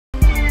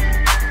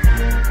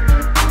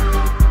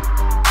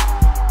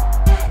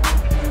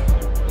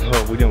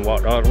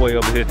Walked all the way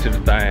over here to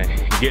the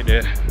thing. Get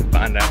there,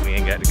 find out we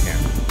ain't got the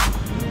camera.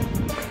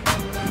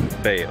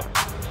 Fail.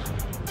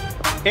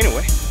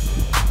 Anyway.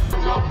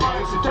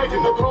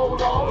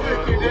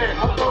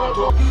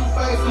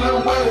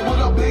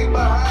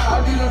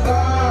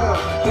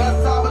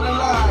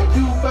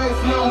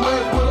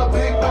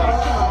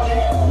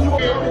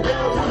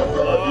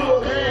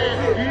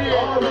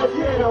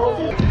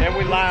 And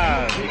we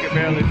live. You can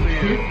barely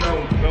see it.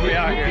 But we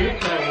out here.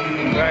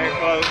 Very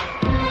close.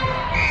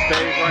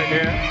 Stage right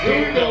there.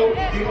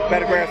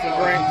 Better grab some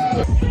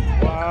drinks.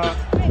 Wow.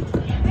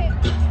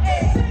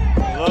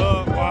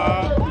 Look,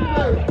 wow.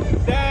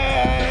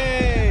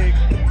 Dang!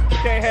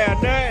 Can't have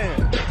nothing.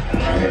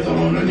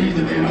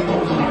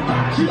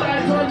 She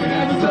like twerking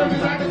at the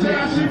circus, I can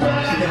tell she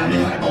bad. She got me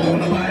like, I want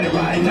nobody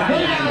right now.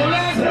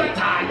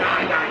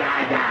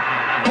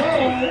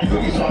 You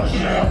cookies on the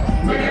shelf,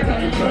 make that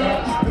thing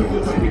clap. Do it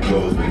when it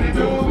goes, when it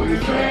goes, when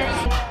it's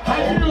fast. How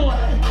you doing?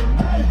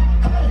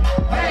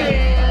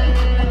 Hey!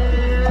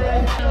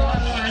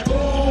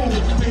 Boom,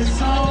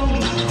 it's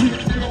on. You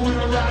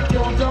wanna rock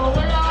your door,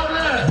 where all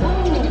that?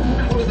 Boom,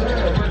 what's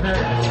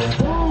that?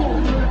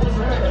 Boom, what's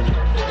that?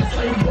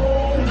 Say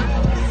boom,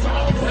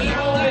 song, where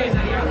all that?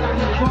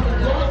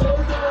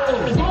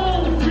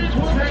 Boom, bitch,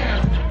 what's that?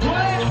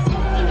 What?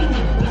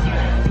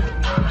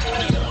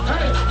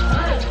 Hey,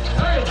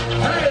 hey,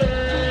 hey,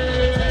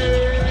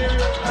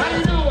 how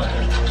you doing?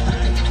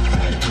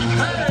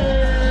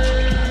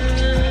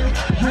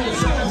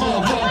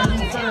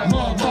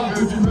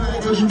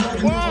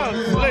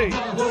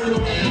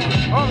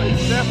 Only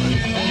 7.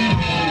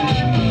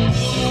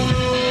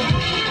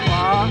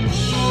 Wow.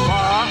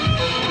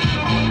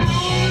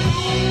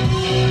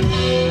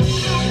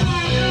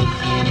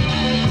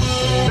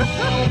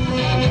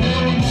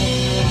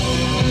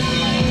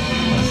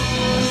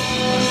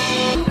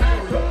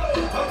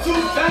 I'm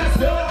too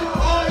fast, I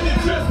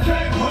just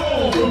came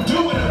home from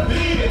doing a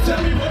beat.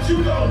 Tell me what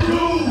you gonna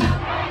do.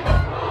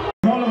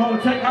 Hold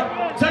on,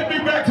 take me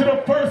back to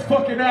the first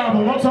fucking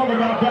album. I'm talking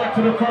about back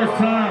to the first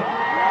time.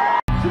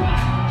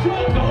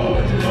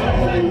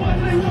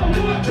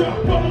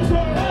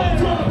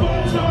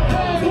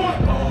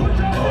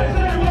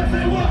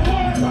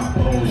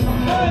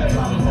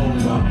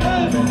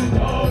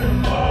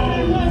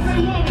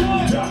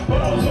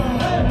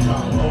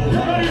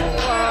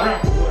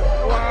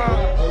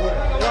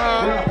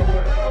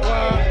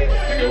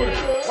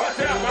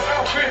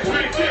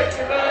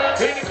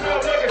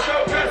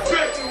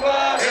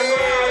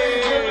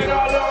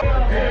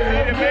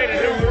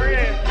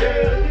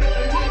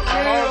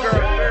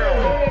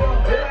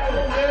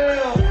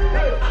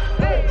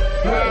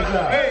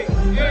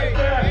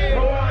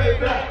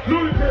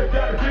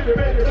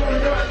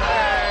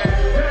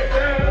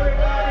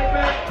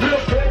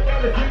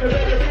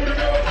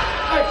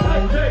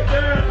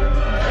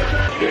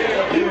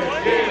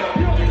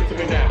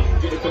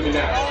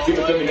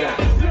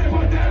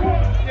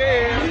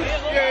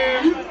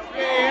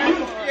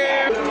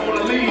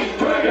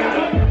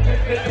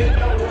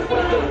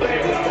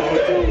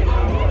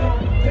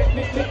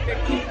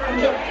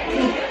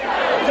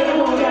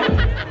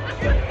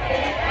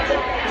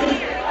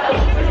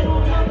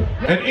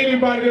 And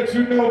anybody that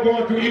you know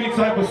going through any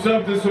type of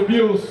substance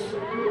abuse,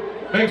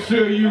 make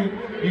sure you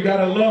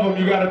gotta love them,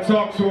 you gotta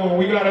talk to them.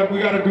 We gotta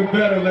do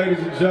better, ladies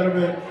and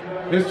gentlemen.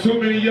 There's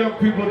too many young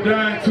people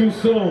dying too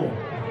soon.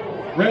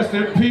 Rest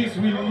in peace.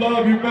 We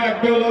love you,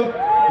 Mac Miller,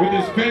 with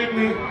his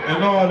family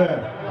and all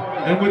that.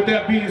 And with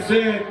that being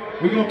said,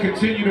 we're gonna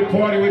continue to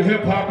party with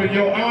hip hop in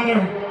your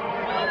honor.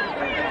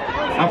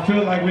 I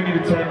feel like we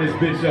need to turn this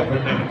bitch up a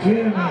notch.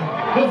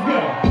 Let's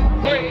go.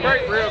 Quick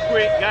break real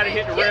quick, gotta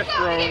hit the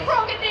restroom.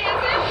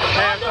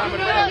 Have some of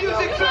the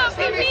music.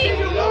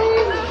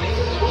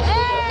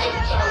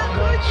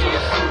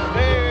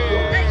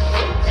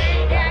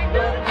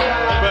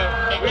 But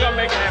we're gonna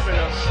make it happen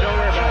though. Don't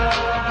worry about it.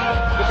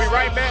 We'll be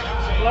right back.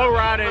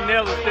 FloRida and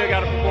Nelly still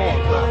gotta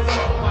perform.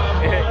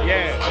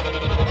 Yeah.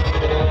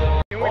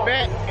 And we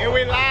back and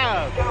we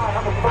live.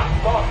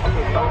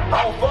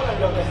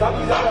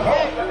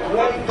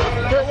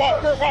 Good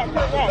walk.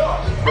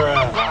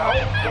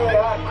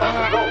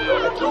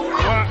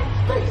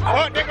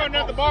 Oh, there go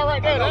another bar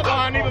right there. That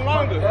line even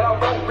longer. Look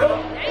at that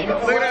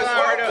line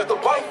right there. It's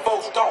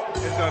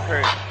going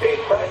crazy.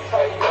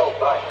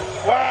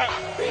 What?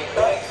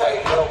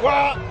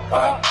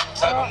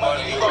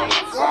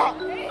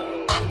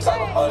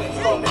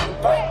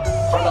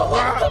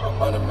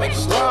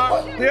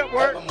 Hip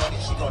work.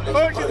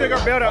 Oh, she took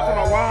her belt out to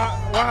my wah.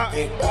 Back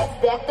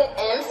the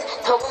M's.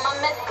 Told him I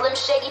met Slim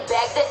Shady,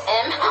 back the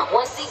M.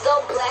 Once he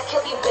go black,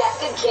 he'll be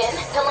back again.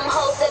 Tell him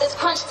hoes that it's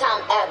crunch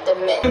time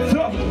abdomen.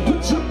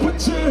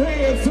 Put your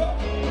hands up.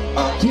 I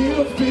get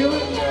a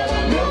feeling.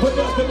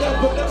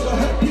 Never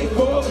happy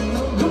for.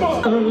 Come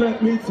on.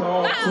 Let me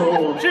talk to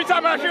him. She talking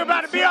about she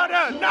about to be on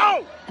there.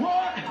 No.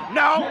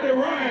 No.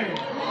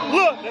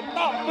 Look, the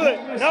thought foot.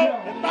 No,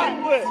 the thought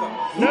foot.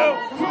 No.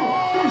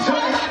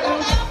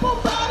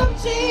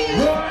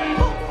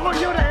 Look,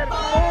 you done had it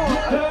before.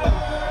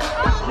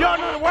 You don't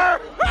know the word?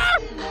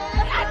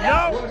 No.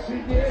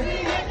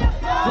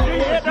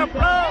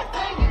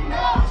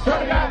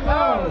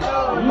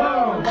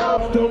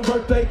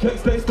 can't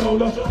stay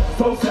stoned up.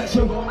 So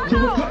sexual, you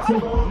were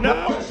flexing.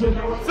 No. Soon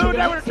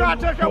they would have tried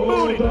to touch your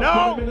booty.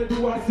 No.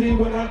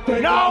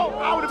 No,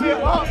 I would have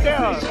been up there.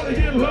 I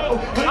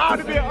would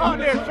have been up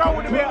there. Show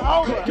would have been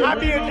over. I'd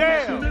be in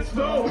jail.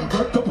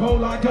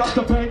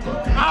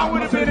 I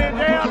would have been in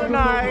jail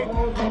tonight.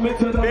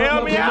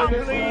 Bail me out,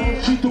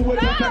 please.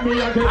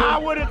 I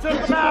would have took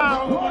him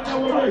out.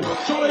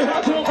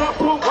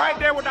 Right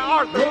there with the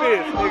Arthur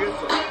fist, nigga.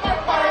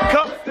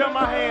 Cups still in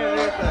my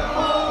hand.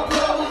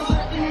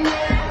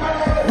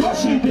 What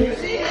she did?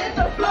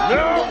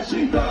 No.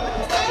 She done.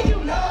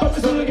 I'm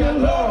still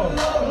getting love.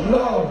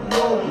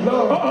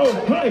 Uh-oh,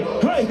 hey,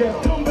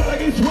 come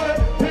back and sweat.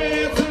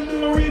 Pants and the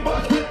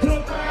Reeboks with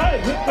the, hey,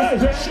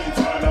 she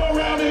turn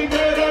around and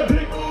get a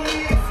dick.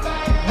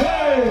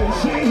 Hey,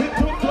 she hit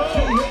the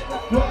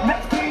floor.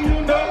 Next thing you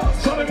know,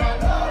 something got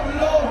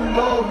low.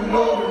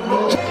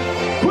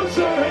 Put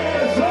your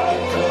hands up.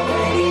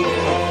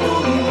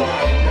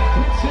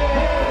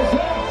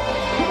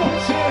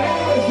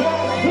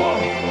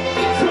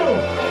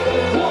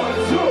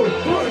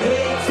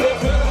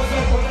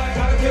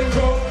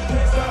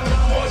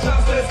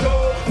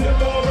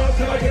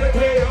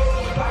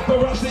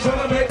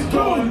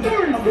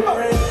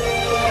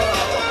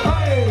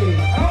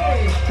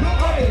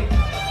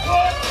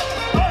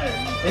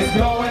 It's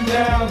going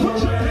down.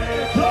 Put your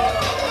hands up.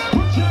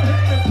 Put your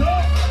hands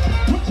up.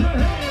 Put your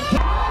hands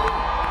up.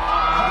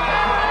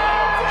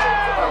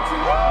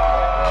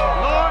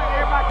 Lord,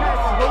 everybody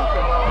catch the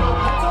hookah.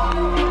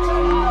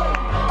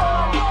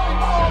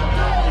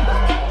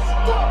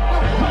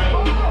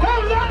 Hey,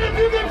 Lord, if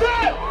you can do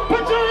it,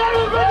 put your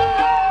hands up.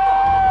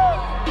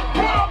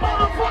 How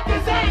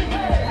motherfuckers ain't?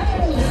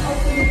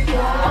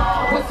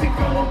 What's it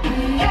gonna be?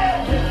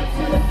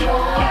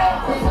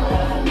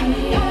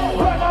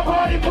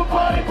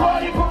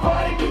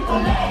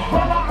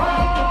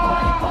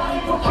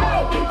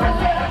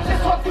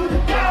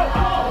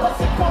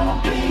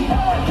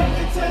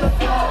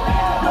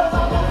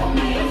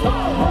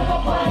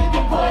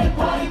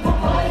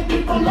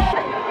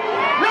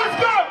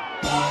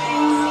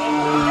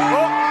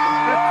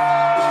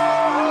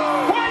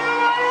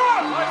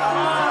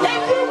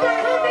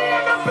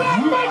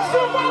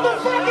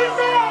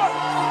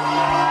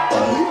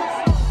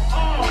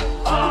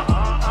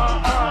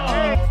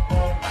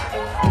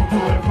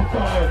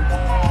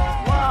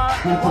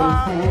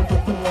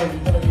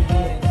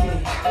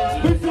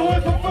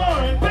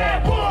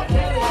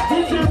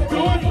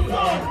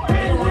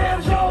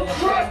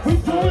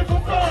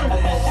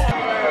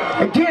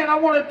 Again, I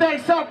want to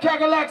thank South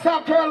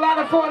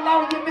Carolina for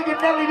allowing your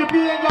nigga Nelly to be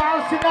in your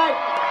house tonight.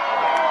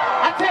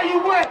 I tell you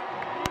what,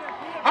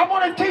 I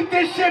want to keep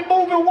this shit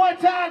moving one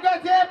time.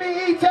 God damn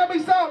me, E, tell me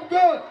something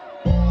good.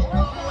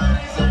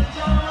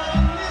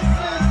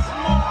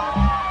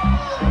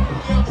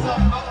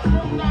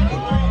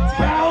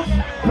 Bounce,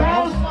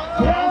 bounce,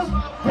 bounce,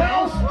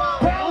 bounce,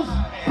 bounce,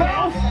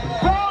 bounce,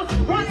 bounce.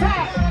 One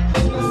time.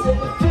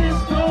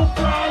 Disco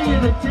fire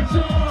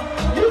attention.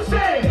 You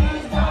say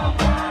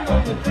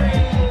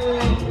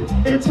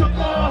it took a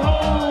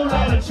whole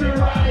lot of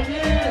trying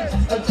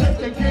just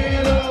to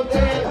get up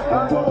there.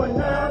 I'm going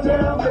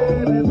down,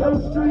 baby. No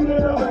street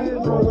in the way,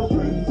 bro.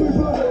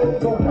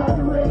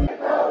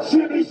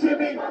 Shimmy,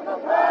 shimmy.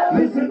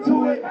 Listen to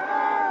it.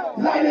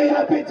 Light it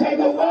up and take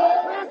a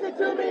walk. Listen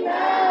to me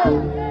now.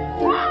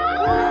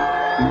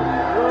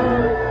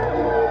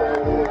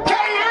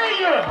 Can't hear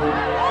you.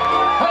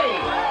 Hey.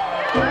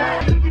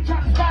 You can try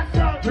to spot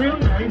something real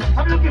nice.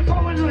 I'm looking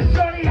forward to a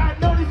shorty. I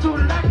know this will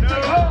like to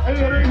take off. Hey,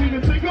 he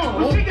can take off.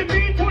 Well, she can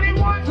be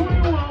 21,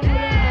 21.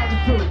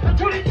 Yeah.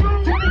 22,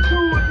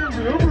 22 with the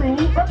real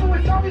rules. Rapping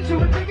with zombies, you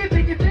would think it.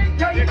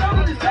 Yeah, you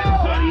know the song.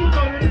 So you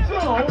know the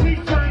song. I keep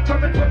trying to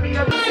come and put me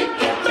up.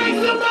 Make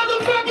some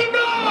motherfucking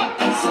noise.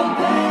 It's so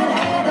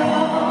bad at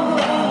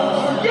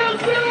all. Yes,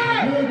 sir.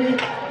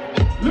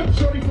 Look,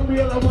 shorty, for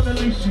real, I want to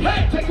leash you.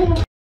 Hey, take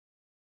over.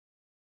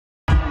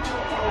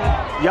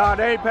 Y'all,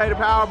 they ain't pay the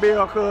power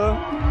bill, cuz.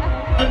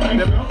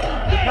 The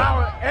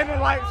power and the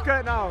lights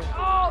cutting off.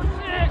 Oh,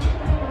 shit.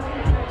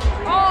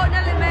 Oh,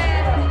 Nelly, man.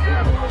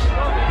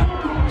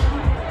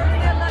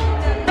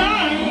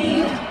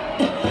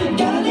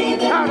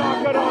 How do I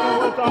cut on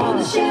with on?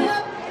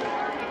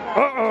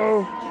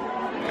 Uh-oh.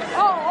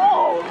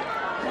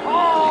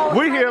 Oh.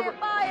 We here.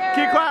 Fire.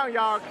 Keep clapping,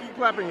 y'all. Keep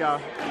clapping, y'all.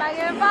 Somebody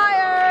getting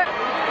fired.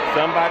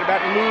 Somebody about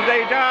to lose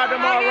their job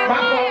tomorrow.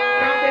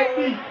 Count that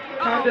beat.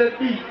 Count that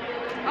beat.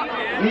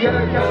 You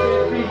gotta count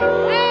that beat.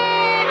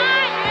 Hey, I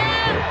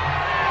am.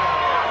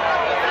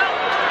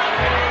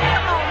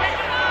 Come on, man.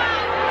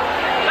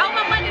 I want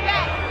my money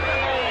back.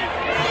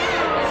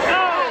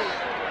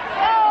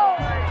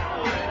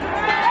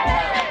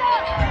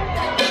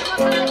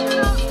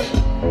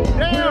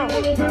 Damn.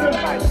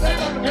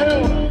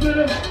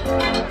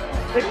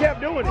 They kept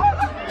doing it.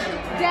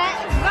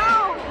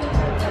 Jaxon.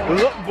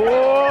 Look,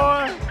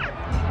 boy.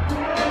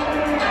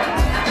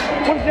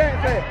 What's Jack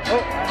say?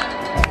 Oh.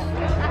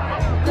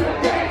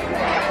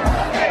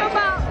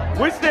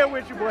 We still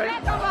with you, boy.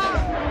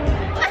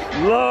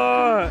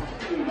 Lord.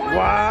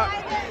 Wow.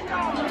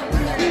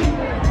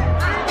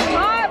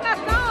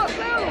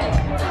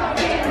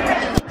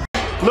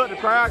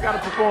 right, I gotta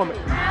perform it.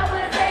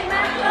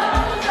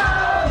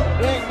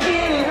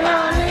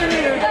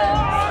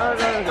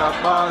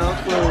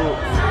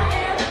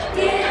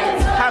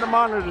 How the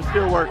monitor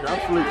still working? I'm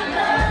sleeping.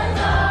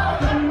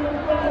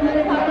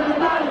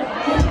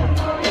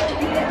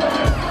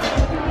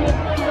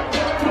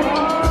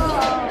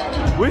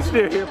 We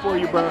still here for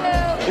you, bro.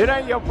 It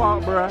ain't your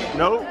fault, bro.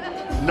 Nope.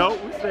 Nope.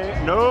 We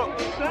said nope.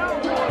 It's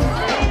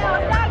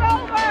not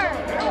over.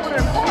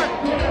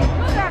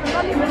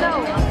 Don't even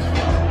know.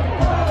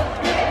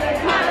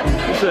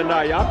 He said,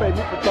 nah, y'all paid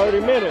me for 30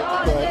 minutes.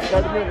 So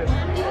 30 minutes.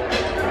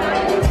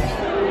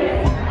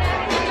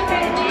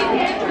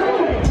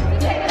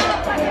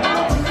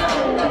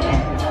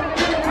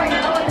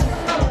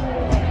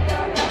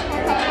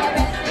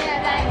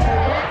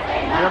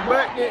 Your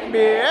butt getting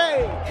big,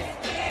 hey.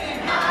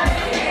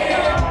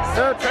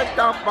 So take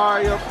off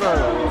all your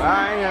clothes.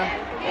 I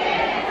am.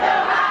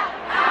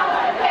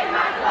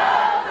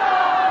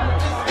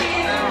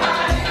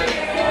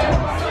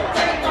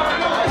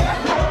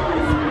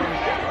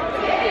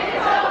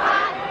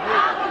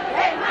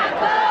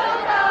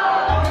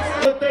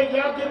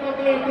 Y'all get my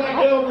man Black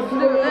Elvis to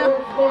the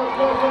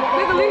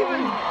Nigga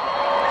leaving.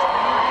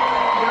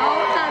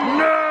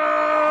 No!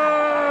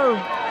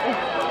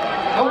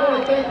 I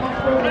want to thank my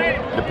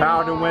friend. The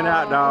power done went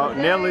out, dog.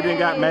 Nelly done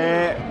got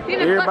mad.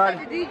 Everybody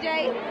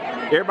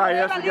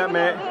else done got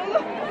mad.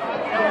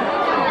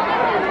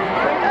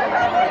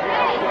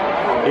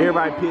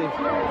 Everybody pissed.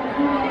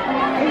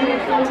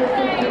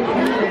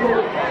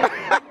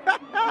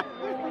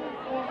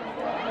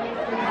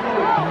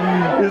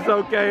 It's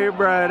okay,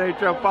 bro. It ain't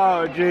your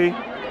fault, G.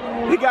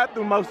 He got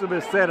through most of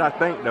his set, I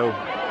think, though.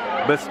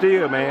 But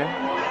still, man.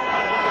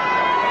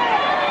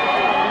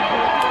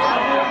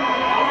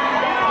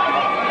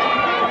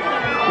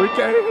 We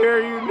can't hear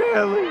you,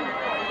 Nelly.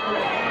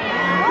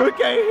 We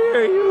can't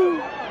hear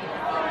you.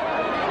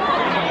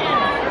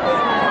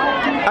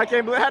 I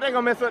can't believe how they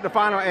gonna mess up the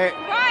final act.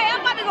 Right,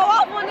 I'm about to go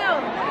off on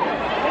them.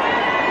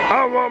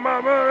 I want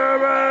my money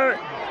back.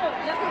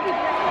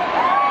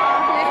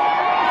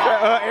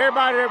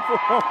 Everybody at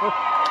phone.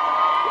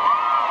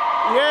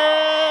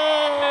 Yay!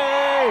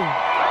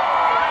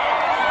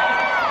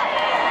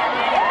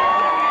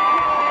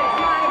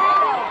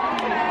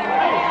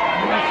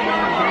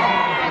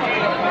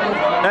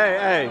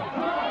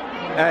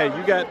 Hey,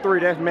 you got 3,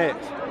 that's max.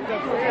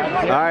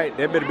 Alright,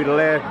 that better be the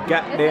last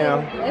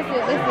goddamn.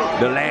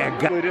 The last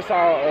goddamn. This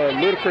all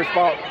Ludacris'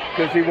 fault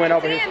because he went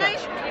over his time.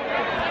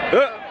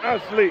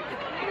 I'm asleep.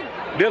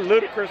 This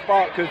Ludacris'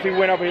 fault because he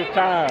went over his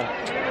time.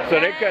 So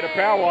they cut the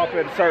power off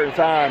at a certain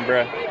time,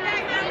 bruh.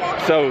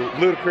 So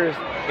Ludacris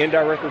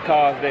indirectly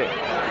caused that.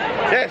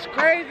 That's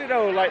crazy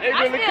though. Like they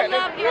really cut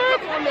that.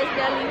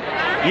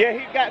 Yeah,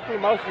 he got through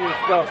most of his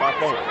stuff, I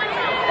think.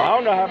 I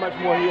don't know how much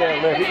more he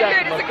had left. He got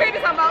Security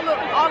talking about look,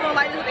 all of them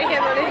like this, they hit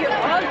all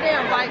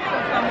damn bikes.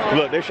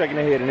 Look, they're shaking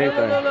their head and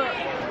everything. Look.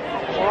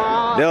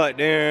 They're like,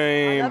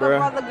 dang, bro.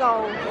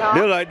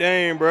 They're like,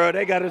 dang, bro.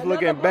 They got us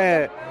looking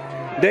bad.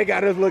 They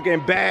got us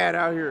looking bad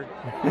out here.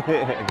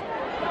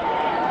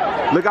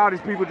 Look, all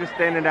these people just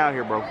standing out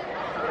here, bro.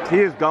 He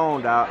is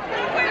gone, dog.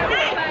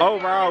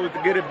 Overall, it was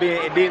a good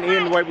event. It didn't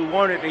end the way we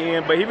wanted it to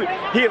end, but he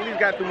at least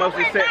got through most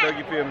of his set, though.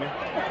 You feel me?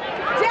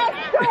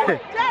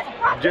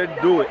 Just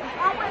do it.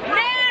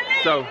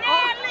 So,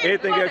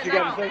 anything else you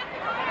got to say?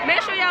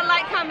 Make sure y'all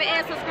like, comment,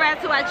 and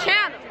subscribe to our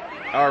channel.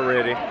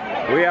 Already.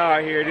 We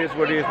out here. This is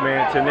what it is,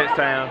 man. Till next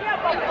time.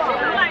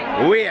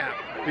 We out.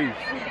 Peace.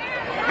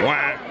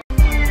 Wow.